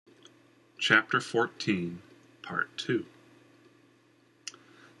Chapter 14, Part 2.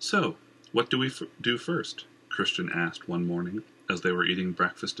 So, what do we do first? Christian asked one morning as they were eating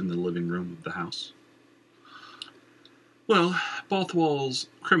breakfast in the living room of the house. Well, Balthwell's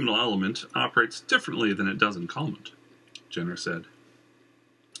criminal element operates differently than it does in Calmont, Jenner said.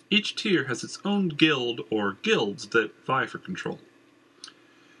 Each tier has its own guild or guilds that vie for control.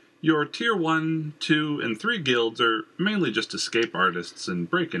 Your Tier 1, 2, and 3 guilds are mainly just escape artists and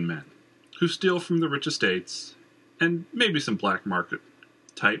break-in men, who steal from the rich estates, and maybe some black market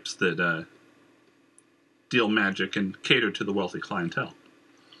types that deal magic and cater to the wealthy clientele.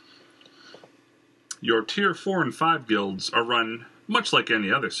 Your Tier 4 and 5 guilds are run much like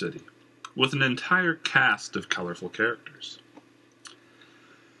any other city, with an entire cast of colorful characters.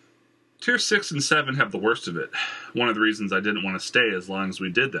 Tier 6 and 7 have the worst of it, one of the reasons I didn't want to stay as long as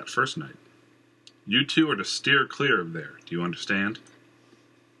we did that first night. You two are to steer clear of there, do you understand?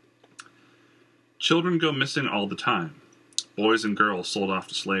 Children go missing all the time. Boys and girls sold off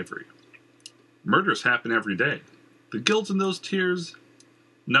to slavery. Murders happen every day. The guilds in those tiers,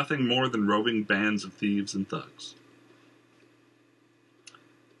 nothing more than roving bands of thieves and thugs.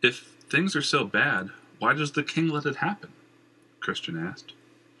 If things are so bad, why does the king let it happen? Christian asked.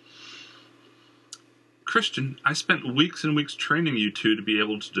 Christian, I spent weeks and weeks training you two to be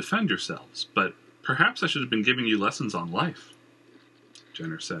able to defend yourselves, but perhaps I should have been giving you lessons on life,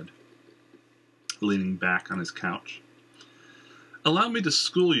 Jenner said, leaning back on his couch. Allow me to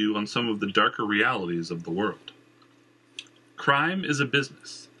school you on some of the darker realities of the world. Crime is a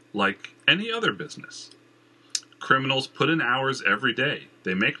business, like any other business. Criminals put in hours every day.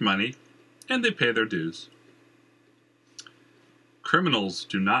 They make money, and they pay their dues. Criminals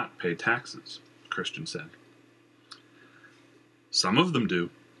do not pay taxes, Christian said. Some of them do,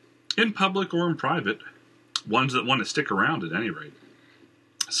 in public or in private, ones that want to stick around at any rate.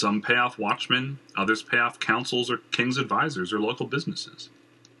 Some pay off watchmen, others pay off councils or king's advisors or local businesses.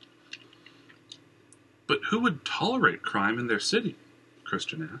 But who would tolerate crime in their city?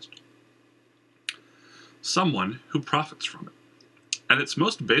 Christian asked. Someone who profits from it. At its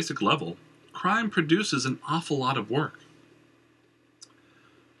most basic level, crime produces an awful lot of work.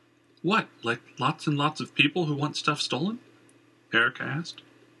 What, like lots and lots of people who want stuff stolen? Erica asked.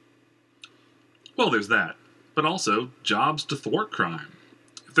 Well, there's that, but also jobs to thwart crime.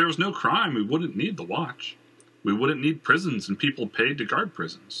 If there was no crime, we wouldn't need the watch. We wouldn't need prisons and people paid to guard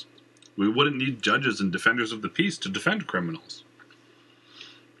prisons. We wouldn't need judges and defenders of the peace to defend criminals.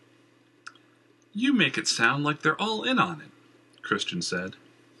 You make it sound like they're all in on it, Christian said.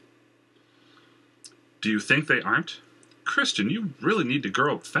 Do you think they aren't? Christian, you really need to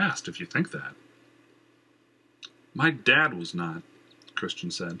grow up fast if you think that. My dad was not,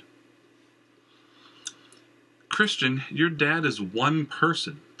 Christian said. Christian, your dad is one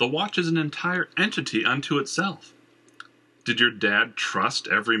person. The watch is an entire entity unto itself. Did your dad trust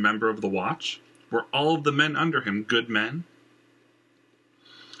every member of the watch? Were all of the men under him good men?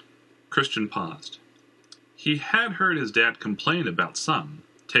 Christian paused. He had heard his dad complain about some,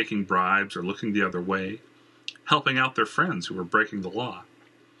 taking bribes or looking the other way, helping out their friends who were breaking the law.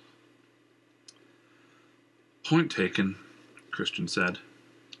 Point taken, Christian said.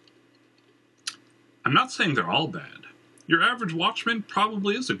 I'm not saying they're all bad. Your average watchman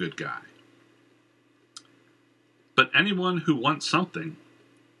probably is a good guy. But anyone who wants something,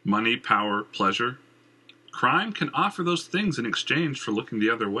 money, power, pleasure, crime can offer those things in exchange for looking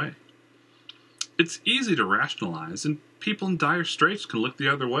the other way. It's easy to rationalize, and people in dire straits can look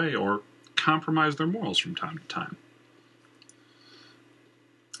the other way or compromise their morals from time to time.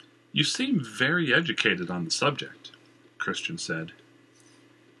 You seem very educated on the subject, Christian said.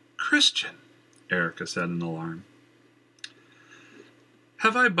 Christian, Erica said in alarm.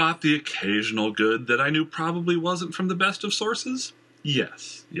 Have I bought the occasional good that I knew probably wasn't from the best of sources?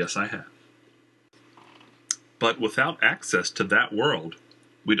 Yes, I have. But without access to that world,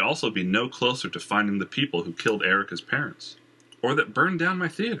 we'd also be no closer to finding the people who killed Erica's parents, or that burned down my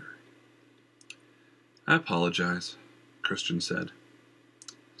theater. I apologize, Christian said.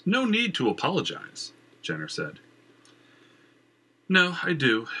 No need to apologize, Jenner said. No, I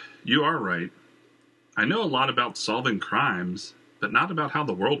do. You are right. I know a lot about solving crimes, but not about how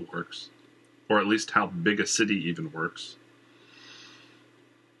the world works, or at least how big a city even works.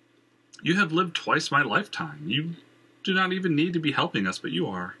 You have lived twice my lifetime. You do not even need to be helping us, but you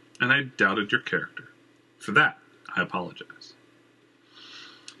are, and I doubted your character. For that, I apologize.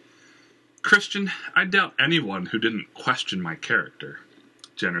 Christian, I doubt anyone who didn't question my character,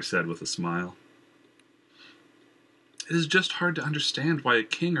 Jenner said with a smile. It is just hard to understand why a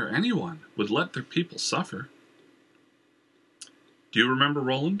king or anyone would let their people suffer. Do you remember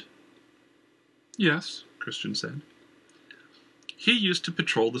Roland? Yes, Christian said. He used to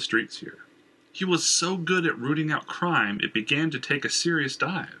patrol the streets here. He was so good at rooting out crime, it began to take a serious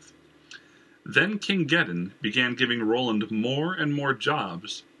dive. Then King Geddon began giving Roland more and more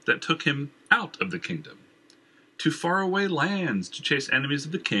jobs that took him out of the kingdom, to faraway lands to chase enemies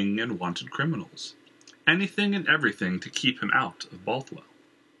of the king and wanted criminals. Anything and everything to keep him out of Balthwell.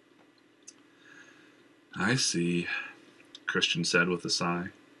 I see, Christian said with a sigh.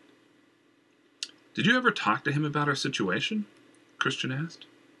 Did you ever talk to him about our situation? Christian asked.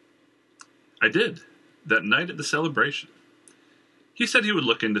 I did, that night at the celebration. He said he would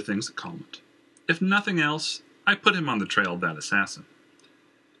look into things at Calmont. If nothing else, I put him on the trail of that assassin.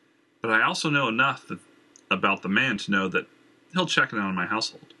 But I also know enough about the man to know that he'll check in on my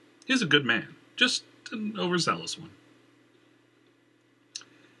household. He's a good man, just an overzealous one.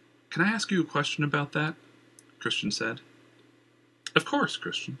 Can I ask you a question about that? Christian said. Of course,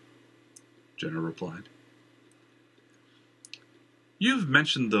 Christian, Jenna replied. You've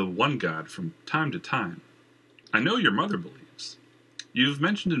mentioned the one God from time to time. I know your mother believes. You've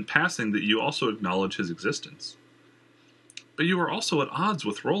mentioned in passing that you also acknowledge his existence. But you are also at odds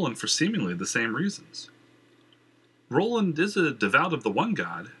with Roland for seemingly the same reasons. Roland is a devout of the one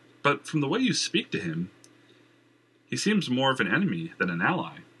God, but from the way you speak to him, he seems more of an enemy than an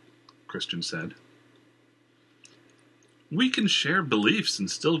ally, Christian said. We can share beliefs and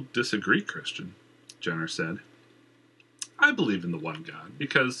still disagree, Christian, Jenner said. I believe in the one God,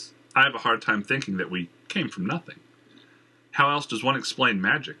 because I have a hard time thinking that we came from nothing. How else does one explain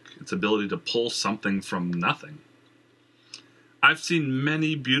magic, its ability to pull something from nothing? I've seen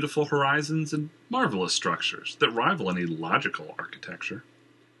many beautiful horizons and marvelous structures that rival any logical architecture.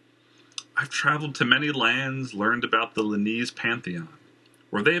 I've traveled to many lands, learned about the Linnese pantheon,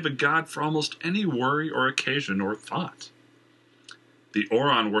 where they have a god for almost any worry or occasion or thought. The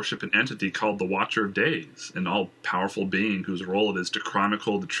Oron worship an entity called the Watcher of Days, an all-powerful being whose role it is to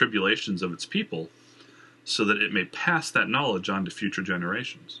chronicle the tribulations of its people, so that it may pass that knowledge on to future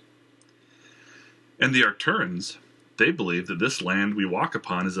generations. And the Arcturans, they believe that this land we walk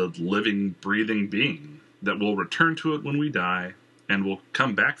upon is a living, breathing being that will return to it when we die and will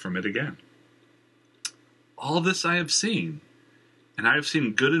come back from it again. All this I have seen, and I have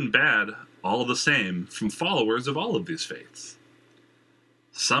seen good and bad all the same from followers of all of these faiths.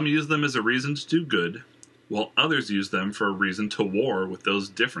 Some use them as a reason to do good, while others use them for a reason to war with those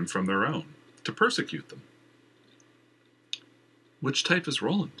different from their own, to persecute them. Which type is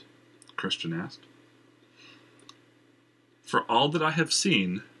Roland? Christian asked. For all that I have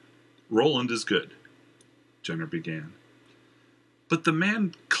seen, Roland is good, Jenner began. But the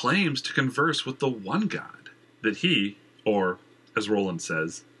man claims to converse with the one God, that he, or, as Roland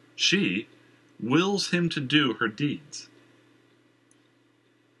says, she, wills him to do her deeds.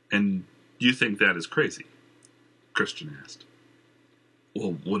 And you think that is crazy? Christian asked.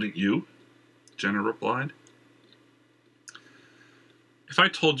 Well, wouldn't you? Jenner replied. If I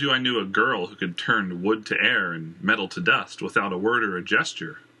told you I knew a girl who could turn wood to air and metal to dust without a word or a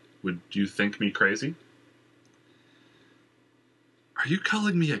gesture, would you think me crazy? Are you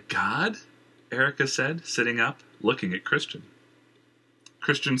calling me a god? Erica said, sitting up, looking at Christian.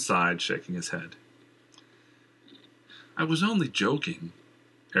 Christian sighed, shaking his head. I was only joking,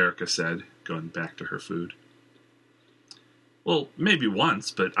 Erica said, going back to her food. Well, maybe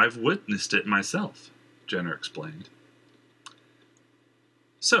once, but I've witnessed it myself, Jenner explained.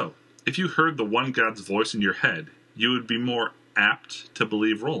 So, if you heard the one God's voice in your head, you would be more apt to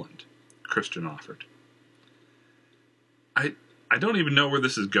believe Roland, Christian offered. I don't even know where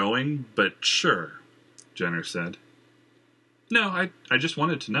this is going, but sure, Jenner said. No, I just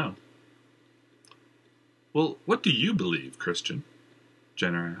wanted to know. Well, what do you believe, Christian?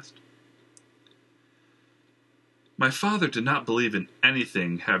 Jenner asked. My father did not believe in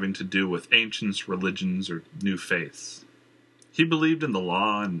anything having to do with ancients, religions, or new faiths. He believed in the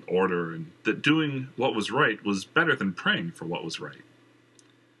law and order, and that doing what was right was better than praying for what was right.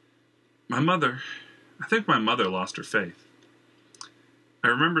 I think my mother lost her faith. I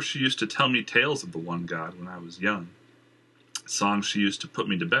remember she used to tell me tales of the one God when I was young, songs she used to put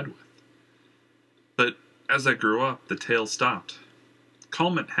me to bed with. But as I grew up, the tales stopped.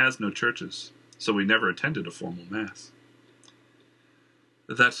 Calmont has no churches, so we never attended a formal mass.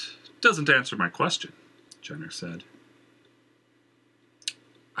 That doesn't answer my question, Jenner said.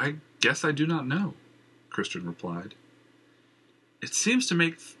 I guess I do not know, Christian replied. It seems to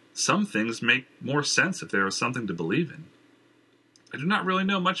make some things make more sense if there is something to believe in. I do not really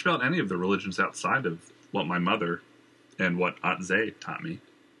know much about any of the religions outside of what my mother and what Aunt Zay taught me.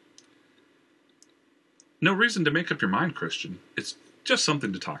 No reason to make up your mind, Christian. It's just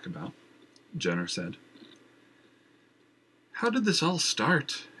something to talk about, Jenner said. How did this all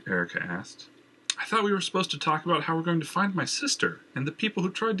start? Erica asked. I thought we were supposed to talk about how we're going to find my sister and the people who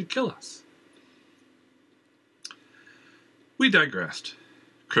tried to kill us. We digressed,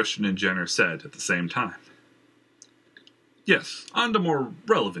 Christian and Jenner said at the same time. Yes, on to more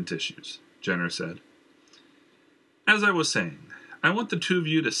relevant issues, Jenner said. As I was saying, I want the two of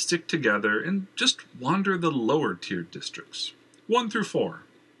you to stick together and just wander the lower-tier districts, 1 through 4.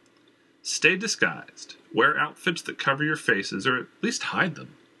 Stay disguised, wear outfits that cover your faces, or at least hide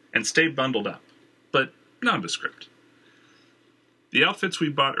them, and stay bundled up, but nondescript. The outfits we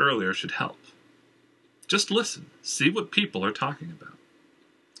bought earlier should help. Just listen, see what people are talking about.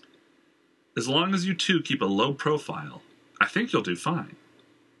 As long as you two keep a low profile, I think you'll do fine.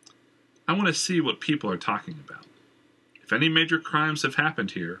 I want to see what people are talking about. If any major crimes have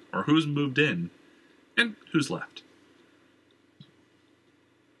happened here, or who's moved in, and who's left.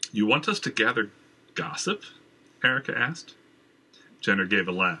 You want us to gather gossip? Erica asked. Jenner gave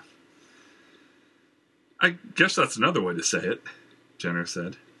a laugh. I guess that's another way to say it, Jenner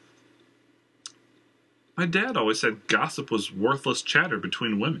said. My dad always said gossip was worthless chatter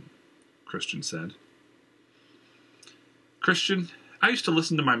between women, Christian said. Christian, I used to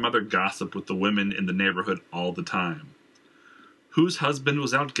listen to my mother gossip with the women in the neighborhood all the time. Whose husband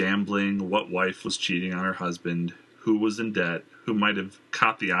was out gambling, what wife was cheating on her husband, who was in debt, who might have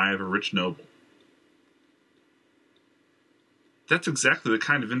caught the eye of a rich noble. That's exactly the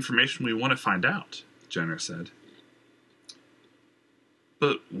kind of information we want to find out, Jenner said.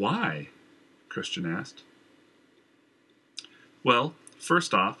 But why? Christian asked. Well,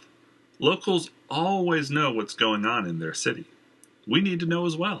 first off, locals always know what's going on in their city. We need to know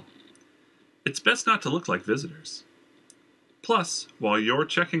as well. It's best not to look like visitors. Plus, while you're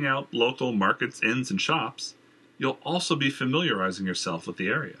checking out local markets, inns, and shops, you'll also be familiarizing yourself with the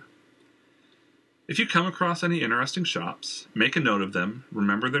area. If you come across any interesting shops, make a note of them,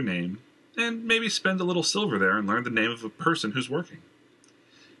 remember their name, and maybe spend a little silver there and learn the name of a person who's working.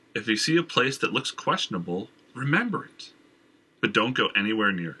 If you see a place that looks questionable, remember it, but don't go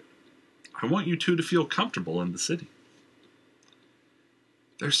anywhere near it. I want you two to feel comfortable in the city.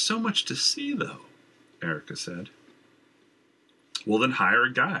 There's so much to see, though, Erica said. Well, then hire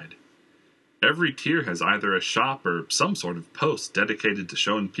a guide. Every tier has either a shop or some sort of post dedicated to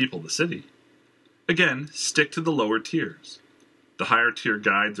showing people the city. Again, stick to the lower tiers. The higher tier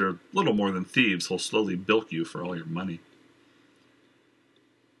guides are little more than thieves who'll slowly bilk you for all your money.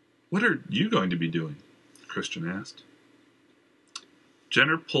 What are you going to be doing? Christian asked.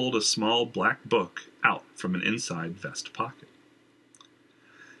 Jenner pulled a small black book out from an inside vest pocket.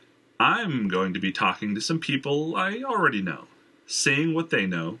 I'm going to be talking to some people I already know, seeing what they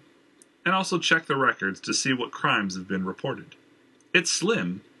know, and also check the records to see what crimes have been reported. It's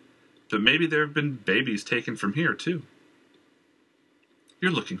slim, but maybe there have been babies taken from here, too.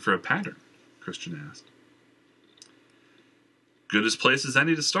 You're looking for a pattern, Christian asked. Good as place as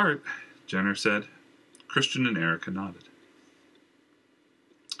any to start, Jenner said. Christian and Erica nodded.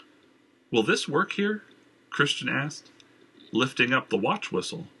 Will this work here? Christian asked, lifting up the watch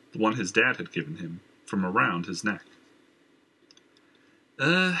whistle, the one his dad had given him, from around his neck.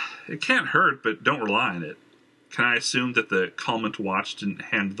 It can't hurt, but don't rely on it. Can I assume that the Calmant watch didn't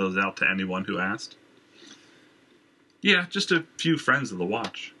hand those out to anyone who asked? Yeah, just a few friends of the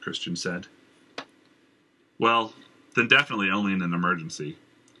watch, Christian said. Well, then definitely only in an emergency.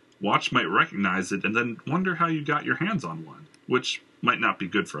 Watch might recognize it and then wonder how you got your hands on one, which might not be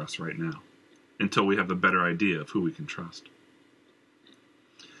good for us right now, until we have a better idea of who we can trust.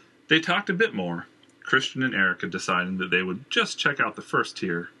 They talked a bit more, Christian and Erica deciding that they would just check out the first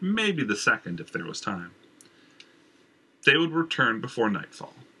tier, maybe the second if there was time. They would return before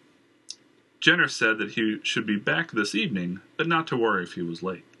nightfall. Jenner said that he should be back this evening, but not to worry if he was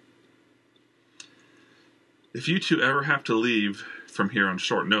late. If you two ever have to leave from here on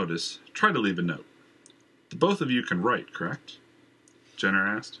short notice, try to leave a note. The both of you can write, correct? Jenner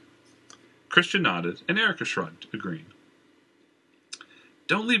asked. Christian nodded, and Erica shrugged, agreeing.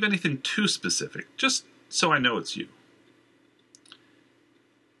 Don't leave anything too specific, just so I know it's you.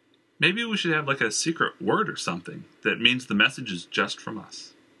 Maybe we should have like a secret word or something that means the message is just from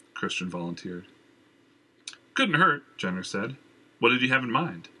us, Christian volunteered. Couldn't hurt, Jenner said. What did you have in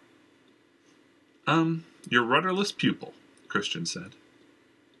mind? Your rudderless pupil, Christian said.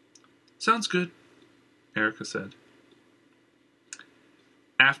 Sounds good, Erica said.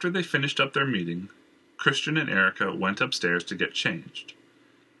 After they finished up their meeting, Christian and Erica went upstairs to get changed,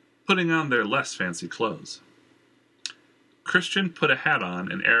 putting on their less fancy clothes. Christian put a hat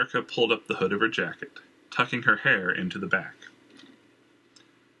on and Erica pulled up the hood of her jacket, tucking her hair into the back.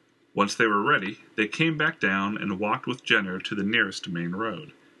 Once they were ready, they came back down and walked with Jenner to the nearest main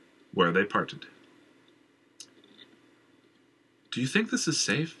road, where they parted. "Do you think this is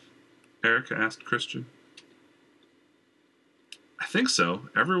safe?" Erica asked Christian. "I think so.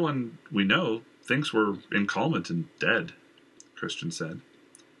 Everyone we know thinks we're in Calmont and dead," Christian said.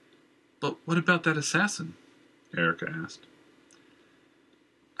 "But what about that assassin?" Erica asked.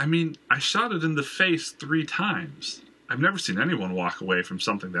 "I mean, I shot it in the face 3 times. I've never seen anyone walk away from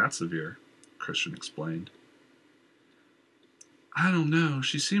something that severe," Christian explained. "I don't know.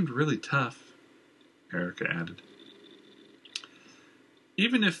 She seemed really tough," Erica added.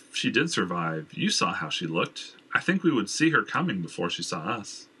 "Even if she did survive, you saw how she looked. I think we would see her coming before she saw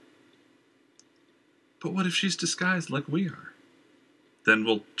us." "But what if she's disguised like we are?" "Then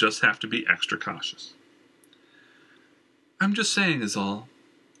we'll just have to be extra cautious." "I'm just saying is all,"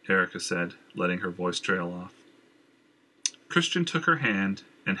 Erica said, letting her voice trail off. Christian took her hand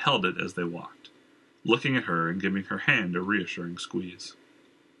and held it as they walked, looking at her and giving her hand a reassuring squeeze.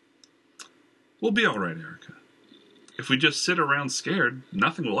 "We'll be all right, Erica. If we just sit around scared,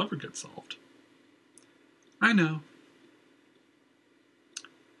 nothing will ever get solved." "I know."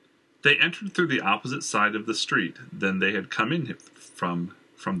 They entered through the opposite side of the street than they had come in from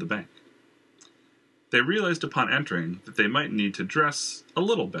the bank. They realized upon entering that they might need to dress a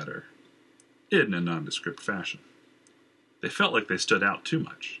little better, in a nondescript fashion. They felt like they stood out too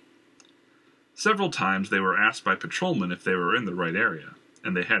much. Several times they were asked by patrolmen if they were in the right area,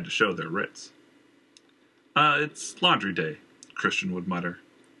 and they had to show their writs. It's laundry day," Christian would mutter,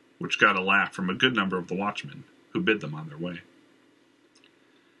 which got a laugh from a good number of the watchmen, who bid them on their way.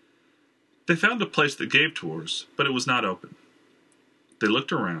 They found a place that gave tours, but it was not open. They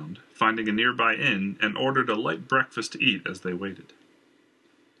looked around, finding a nearby inn, and ordered a light breakfast to eat as they waited.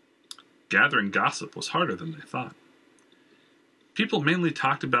 Gathering gossip was harder than they thought. People mainly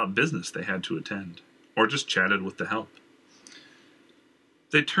talked about business they had to attend, or just chatted with the help.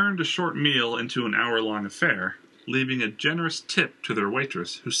 They turned a short meal into an hour-long affair, leaving a generous tip to their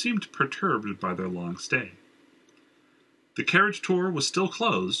waitress, who seemed perturbed by their long stay. The carriage tour was still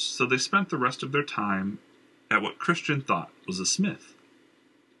closed, so they spent the rest of their time at what Christian thought was a smith.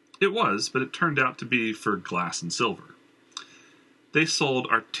 It was, but it turned out to be for glass and silver. They sold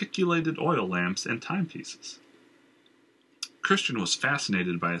articulated oil lamps and timepieces. Christian was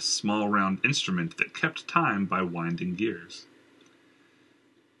fascinated by a small round instrument that kept time by winding gears.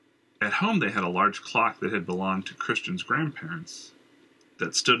 At home they had a large clock that had belonged to Christian's grandparents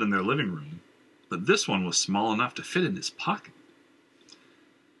that stood in their living room, but this one was small enough to fit in his pocket.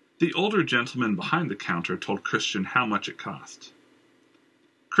 The older gentleman behind the counter told Christian how much it cost.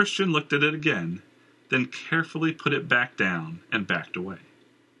 Christian looked at it again, then carefully put it back down and backed away.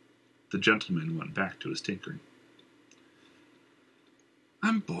 The gentleman went back to his tinkering.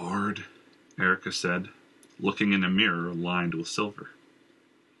 "I'm bored," Erica said, looking in a mirror lined with silver.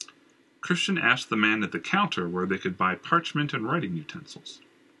 Christian asked the man at the counter where they could buy parchment and writing utensils.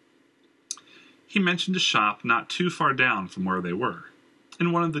 He mentioned a shop not too far down from where they were,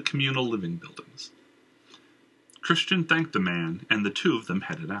 in one of the communal living buildings. Christian thanked the man, and the two of them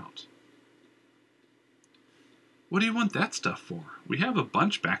headed out. "What do you want that stuff for? We have a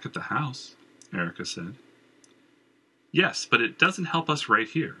bunch back at the house," Erica said. "Yes, but it doesn't help us right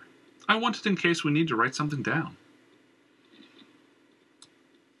here. I want it in case we need to write something down."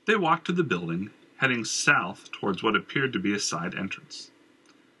 They walked to the building, heading south towards what appeared to be a side entrance.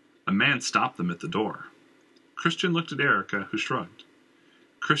 A man stopped them at the door. Christian looked at Erica, who shrugged.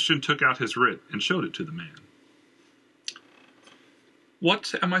 Christian took out his writ and showed it to the man.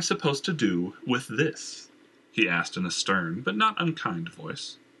 "What am I supposed to do with this?" he asked in a stern but not unkind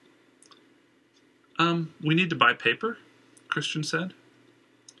voice. We need to buy paper," Christian said.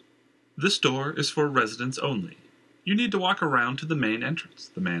 "This door is for residents only. You need to walk around to the main entrance,"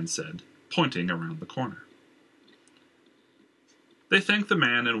 the man said, pointing around the corner. They thanked the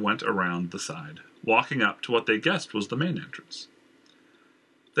man and went around the side, walking up to what they guessed was the main entrance.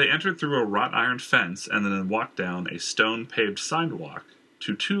 They entered through a wrought iron fence and then walked down a stone-paved sidewalk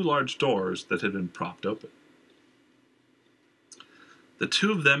to 2 large doors that had been propped open. The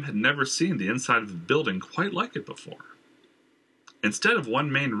two of them had never seen the inside of a building quite like it before. Instead of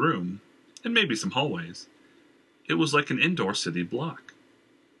one main room, and maybe some hallways, it was like an indoor city block.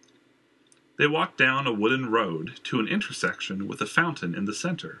 They walked down a wooden road to an intersection with a fountain in the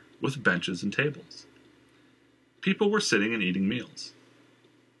center, with benches and tables. People were sitting and eating meals.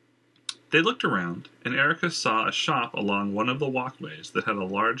 They looked around, and Erica saw a shop along one of the walkways that had a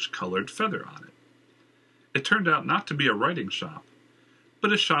large colored feather on it. It turned out not to be a writing shop,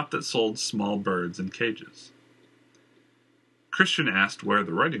 but a shop that sold small birds in cages. Christian asked where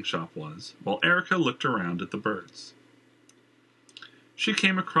the writing shop was, while Erica looked around at the birds. She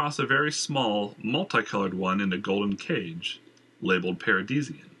came across a very small, multicolored one in a golden cage, labeled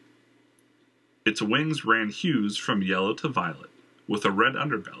Paradisian. Its wings ran hues from yellow to violet, with a red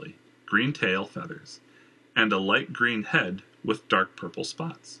underbelly, green tail feathers, and a light green head with dark purple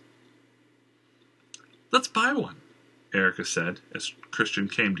spots. "Let's buy one," Erica said, as Christian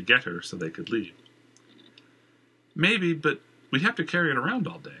came to get her so they could leave. "Maybe, but we'd have to carry it around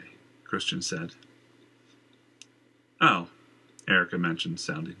all day," Christian said. "Oh," Erica mentioned,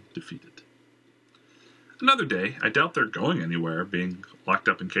 sounding defeated. "Another day. I doubt they're going anywhere, being locked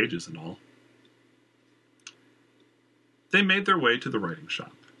up in cages and all." They made their way to the writing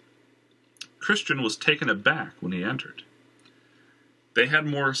shop. Christian was taken aback when he entered. They had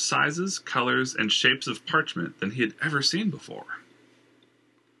more sizes, colors, and shapes of parchment than he had ever seen before.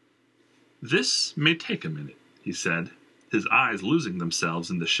 "This may take a minute," he said, his eyes losing themselves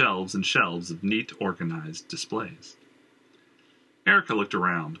in the shelves and shelves of neat, organized displays. Erica looked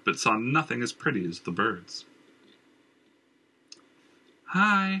around, but saw nothing as pretty as the birds.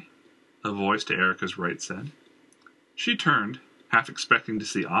 "Hi," a voice to Erica's right said. She turned, half expecting to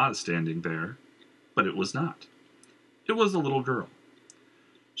see Oz standing there, but it was not. It was a little girl.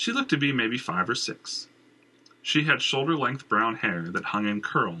 She looked to be maybe 5 or 6. She had shoulder-length brown hair that hung in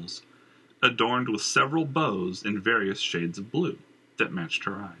curls, adorned with several bows in various shades of blue that matched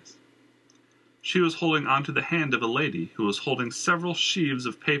her eyes. She was holding onto the hand of a lady who was holding several sheaves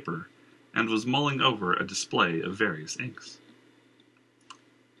of paper and was mulling over a display of various inks.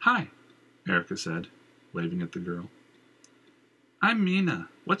 "Hi," Erica said, waving at the girl. "I'm Mina.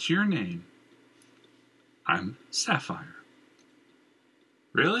 What's your name?" "I'm Sapphire."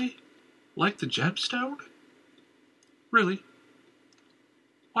 "Really? Like the gemstone?" "Really."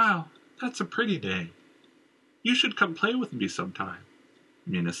 "Wow, that's a pretty day. You should come play with me sometime,"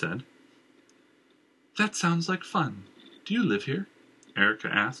 Mina said. "That sounds like fun. Do you live here?" Erica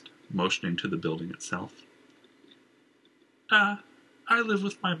asked, motioning to the building itself. I live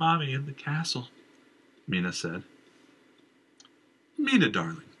with my mommy in the castle," Mina said. "Mina,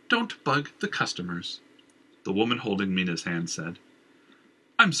 darling, don't bug the customers," the woman holding Mina's hand said.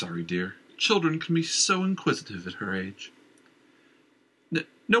 "I'm sorry, dear. Children can be so inquisitive at her age."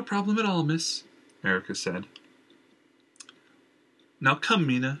 No problem at all, miss," Erica said. "Now come,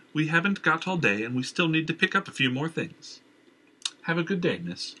 Mina. We haven't got all day, and we still need to pick up a few more things. Have a good day,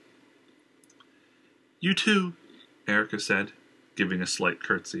 miss." "You too," Erica said, giving a slight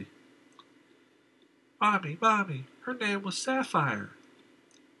curtsy. Mommy, her name was Sapphire,"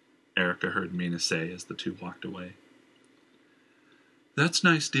 Erica heard Mina say as the two walked away. "That's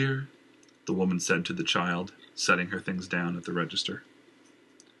nice, dear," the woman said to the child, setting her things down at the register.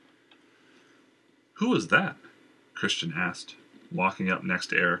 "Who was that?" Christian asked, walking up next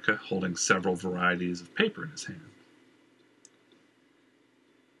to Erica, holding several varieties of paper in his hand.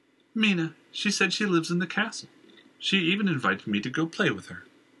 "Mina. She said she lives in the castle. She even invited me to go play with her,"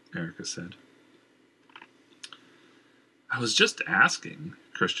 Erica said. "I was just asking,"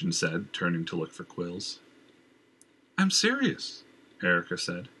 Christian said, turning to look for quills. "I'm serious," Erica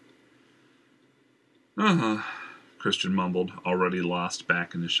said. "Uh-huh," Christian mumbled, already lost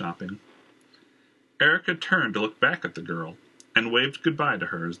back in his shopping. Erica turned to look back at the girl, and waved goodbye to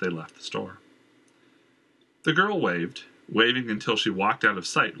her as they left the store. The girl waving until she walked out of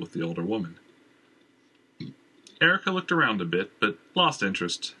sight with the older woman. Erica looked around a bit, but lost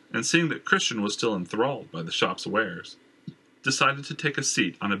interest, and seeing that Christian was still enthralled by the shop's wares, decided to take a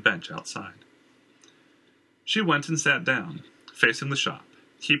seat on a bench outside. She went and sat down, facing the shop,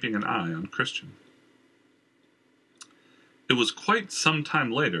 keeping an eye on Christian. It was quite some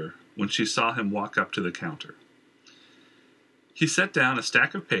time later when she saw him walk up to the counter. He set down a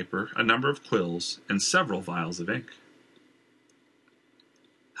stack of paper, a number of quills, and several vials of ink.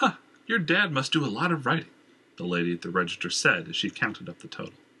 "Huh, your dad must do a lot of writing," the lady at the register said as she counted up the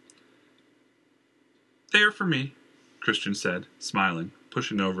total. "They are for me," Christian said, smiling,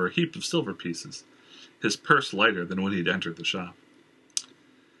 pushing over a heap of silver pieces, his purse lighter than when he'd entered the shop.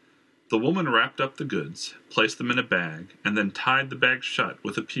 The woman wrapped up the goods, placed them in a bag, and then tied the bag shut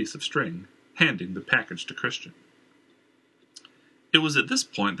with a piece of string, handing the package to Christian. It was at this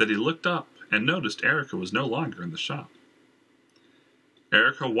point that he looked up and noticed Erica was no longer in the shop.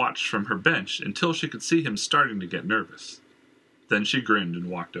 Erica watched from her bench until she could see him starting to get nervous. Then she grinned and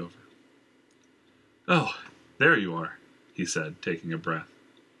walked over. "Oh, there you are," he said, taking a breath.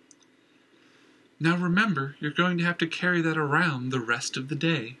 "Now remember, you're going to have to carry that around the rest of the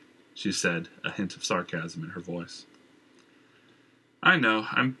day," she said, a hint of sarcasm in her voice. "I know,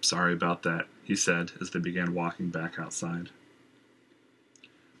 I'm sorry about that," he said as they began walking back outside.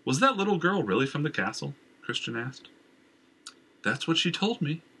 Was that little girl really from the castle? Christian asked. That's what she told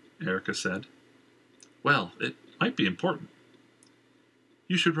me, Erica said. Well, it might be important.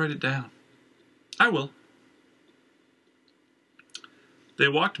 You should write it down. I will. They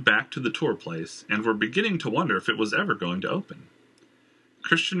walked back to the tour place and were beginning to wonder if it was ever going to open.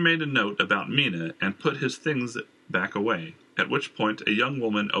 Christian made a note about Mina and put his things back away, at which point a young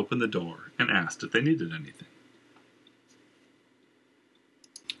woman opened the door and asked if they needed anything.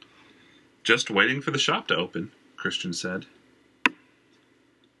 Just waiting for the shop to open, Christian said.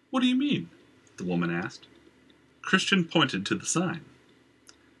 What do you mean? The woman asked. Christian pointed to the sign.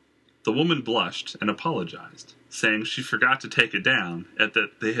 The woman blushed and apologized, saying she forgot to take it down, and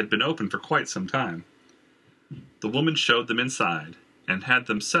that they had been open for quite some time. The woman showed them inside and had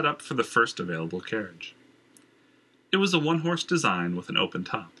them set up for the first available carriage. It was a one-horse design with an open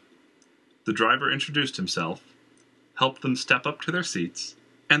top. The driver introduced himself, helped them step up to their seats,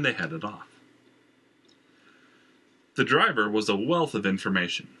 and they headed off. The driver was a wealth of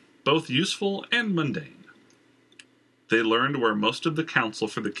information, both useful and mundane. They learned where most of the council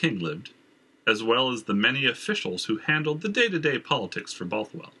for the king lived, as well as the many officials who handled the day-to-day politics for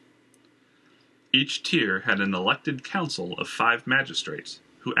Balthwell. Each tier had an elected council of 5 magistrates,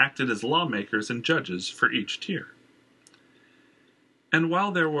 who acted as lawmakers and judges for each tier. And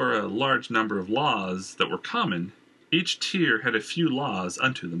while there were a large number of laws that were common, each tier had a few laws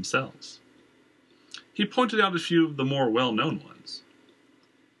unto themselves. He pointed out a few of the more well-known ones.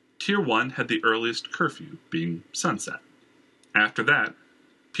 Tier 1 had the earliest curfew, being sunset. After that,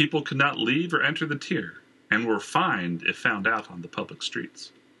 people could not leave or enter the tier, and were fined if found out on the public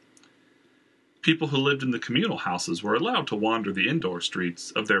streets. People who lived in the communal houses were allowed to wander the indoor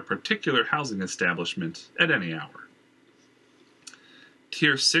streets of their particular housing establishment at any hour.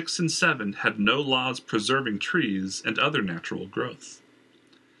 Tier 6 and 7 had no laws preserving trees and other natural growth.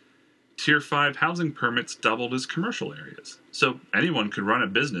 Tier 5 housing permits doubled as commercial areas, so anyone could run a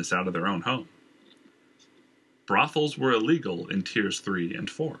business out of their own home. Brothels were illegal in Tiers 3 and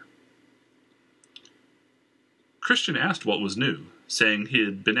 4. Christian asked what was new, saying he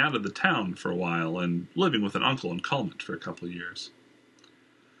had been out of the town for a while and living with an uncle in Calmont for a couple of years.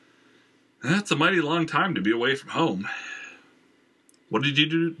 That's a mighty long time to be away from home. What did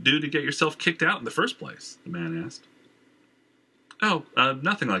you do to get yourself kicked out in the first place? The man asked. Oh,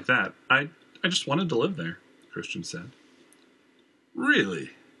 nothing like that. I just wanted to live there, Christian said. Really?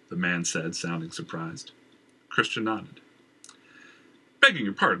 The man said, sounding surprised. Christian nodded. Begging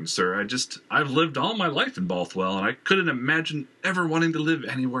your pardon, sir, I've lived all my life in Balthwell, and I couldn't imagine ever wanting to live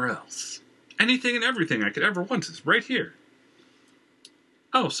anywhere else. Anything and everything I could ever want is right here.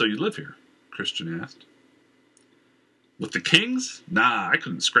 Oh, so you live here? Christian asked. With the kings? Nah, I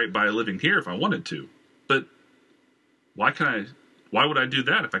couldn't scrape by living here if I wanted to. But why would I do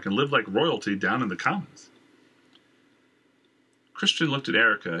that if I can live like royalty down in the commons? Christian looked at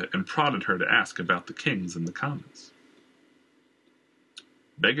Erica and prodded her to ask about the kings and the commons.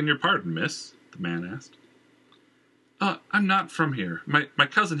 Begging your pardon, miss, the man asked. I'm not from here. My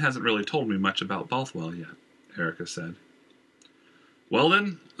cousin hasn't really told me much about Balthwell yet, Erica said. Well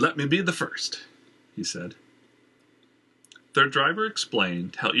then, let me be the first, he said. Their driver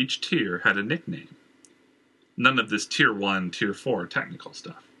explained how each tier had a nickname. None of this Tier 1, Tier 4 technical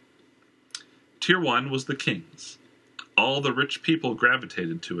stuff. Tier 1 was the kings. All the rich people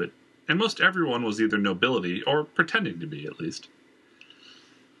gravitated to it, and most everyone was either nobility or pretending to be, at least.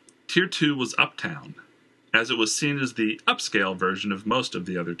 Tier 2 was uptown, as it was seen as the upscale version of most of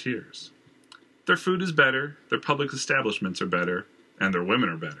the other tiers. Their food is better, their public establishments are better, and their women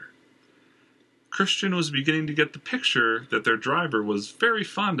are better. Christian was beginning to get the picture that their driver was very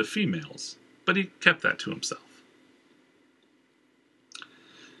fond of females, but he kept that to himself.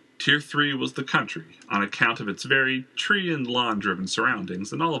 Tier 3 was the country, on account of its very tree and lawn-driven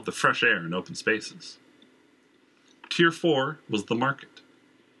surroundings and all of the fresh air and open spaces. Tier 4 was the market.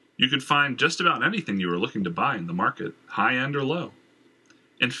 You could find just about anything you were looking to buy in the market, high-end or low.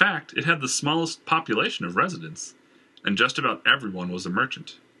 In fact, it had the smallest population of residents, and just about everyone was a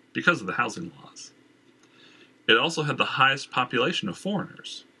merchant, because of the housing laws. It also had the highest population of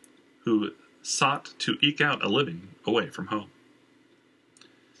foreigners, who sought to eke out a living away from home.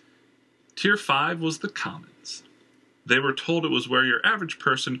 Tier 5 was the commons. They were told it was where your average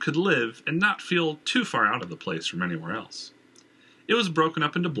person could live and not feel too far out of the place from anywhere else. It was broken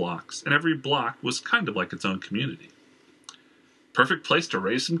up into blocks, and every block was kind of like its own community. Perfect place to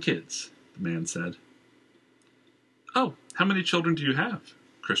raise some kids, the man said. Oh, how many children do you have?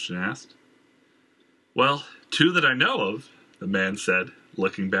 Christian asked. Well, 2 that I know of, the man said,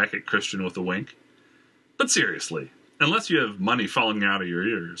 looking back at Christian with a wink. But seriously, Unless you have money falling out of your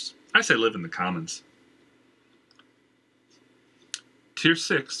ears, I say live in the commons. Tier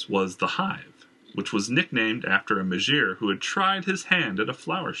 6 was the Hive, which was nicknamed after a Magier who had tried his hand at a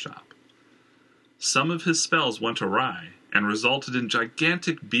flower shop. Some of his spells went awry and resulted in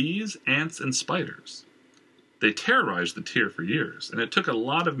gigantic bees, ants, and spiders. They terrorized the tier for years, and it took a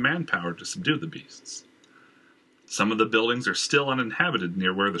lot of manpower to subdue the beasts. Some of the buildings are still uninhabited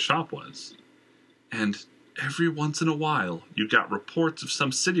near where the shop was. And every once in a while, you got reports of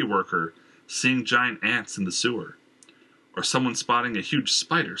some city worker seeing giant ants in the sewer, or someone spotting a huge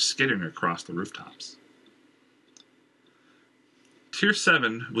spider skittering across the rooftops. Tier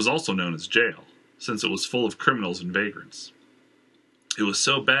 7 was also known as jail, since it was full of criminals and vagrants. It was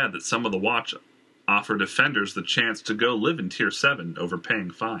so bad that some of the watch offered offenders the chance to go live in Tier 7 over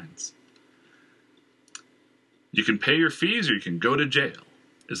paying fines. "You can pay your fees or you can go to jail,"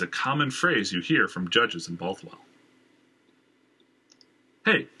 is a common phrase you hear from judges in Balthwell.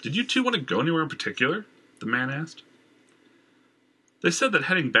 "Hey, did you two want to go anywhere in particular?" the man asked. They said that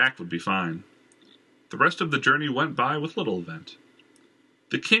heading back would be fine. The rest of the journey went by with little event.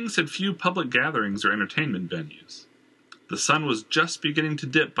 The kings had few public gatherings or entertainment venues. The sun was just beginning to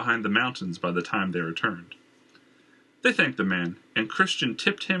dip behind the mountains by the time they returned. They thanked the man, and Christian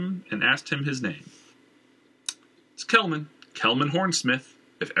tipped him and asked him his name. "It's Kelman Hornsmith.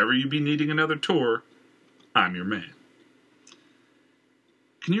 If ever you be needing another tour, I'm your man."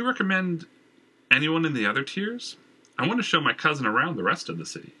 "Can you recommend anyone in the other tiers? I want to show my cousin around the rest of the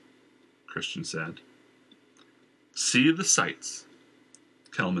city," Christian said. "See the sights,"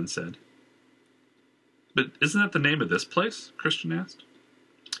 Kelman said. "But isn't that the name of this place?" Christian asked.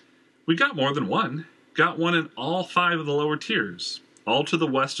 "We got more than one. Got one in all 5 of the lower tiers, all to the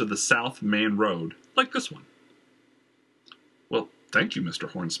west of the South Main Road, like this one." "Well, thank you,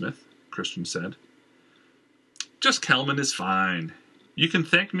 Mr. Hornsmith," Christian said. "Just Kelman is fine. You can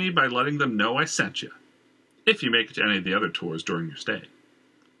thank me by letting them know I sent you, if you make it to any of the other tours during your stay,"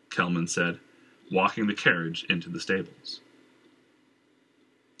 Kelman said, walking the carriage into the stables.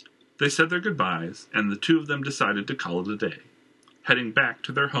 They said their goodbyes, and the two of them decided to call it a day, heading back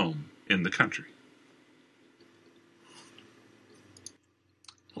to their home in the country.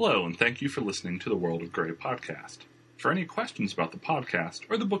 Hello, and thank you for listening to the World of Grey podcast. For any questions about the podcast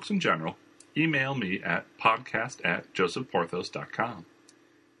or the books in general, email me at podcast@josephporthos.com.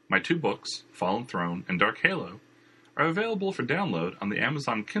 My 2 books, Fallen Throne and Dark Halo, are available for download on the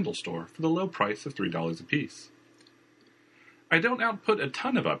Amazon Kindle store for the low price of $3 apiece. I don't output a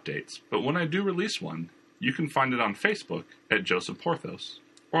ton of updates, but when I do release one, you can find it on Facebook at Joseph Porthos,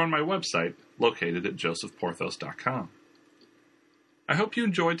 or on my website located at josephporthos.com. I hope you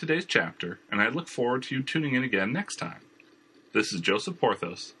enjoyed today's chapter, and I look forward to you tuning in again next time. This is Joseph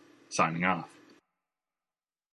Porthos, signing off.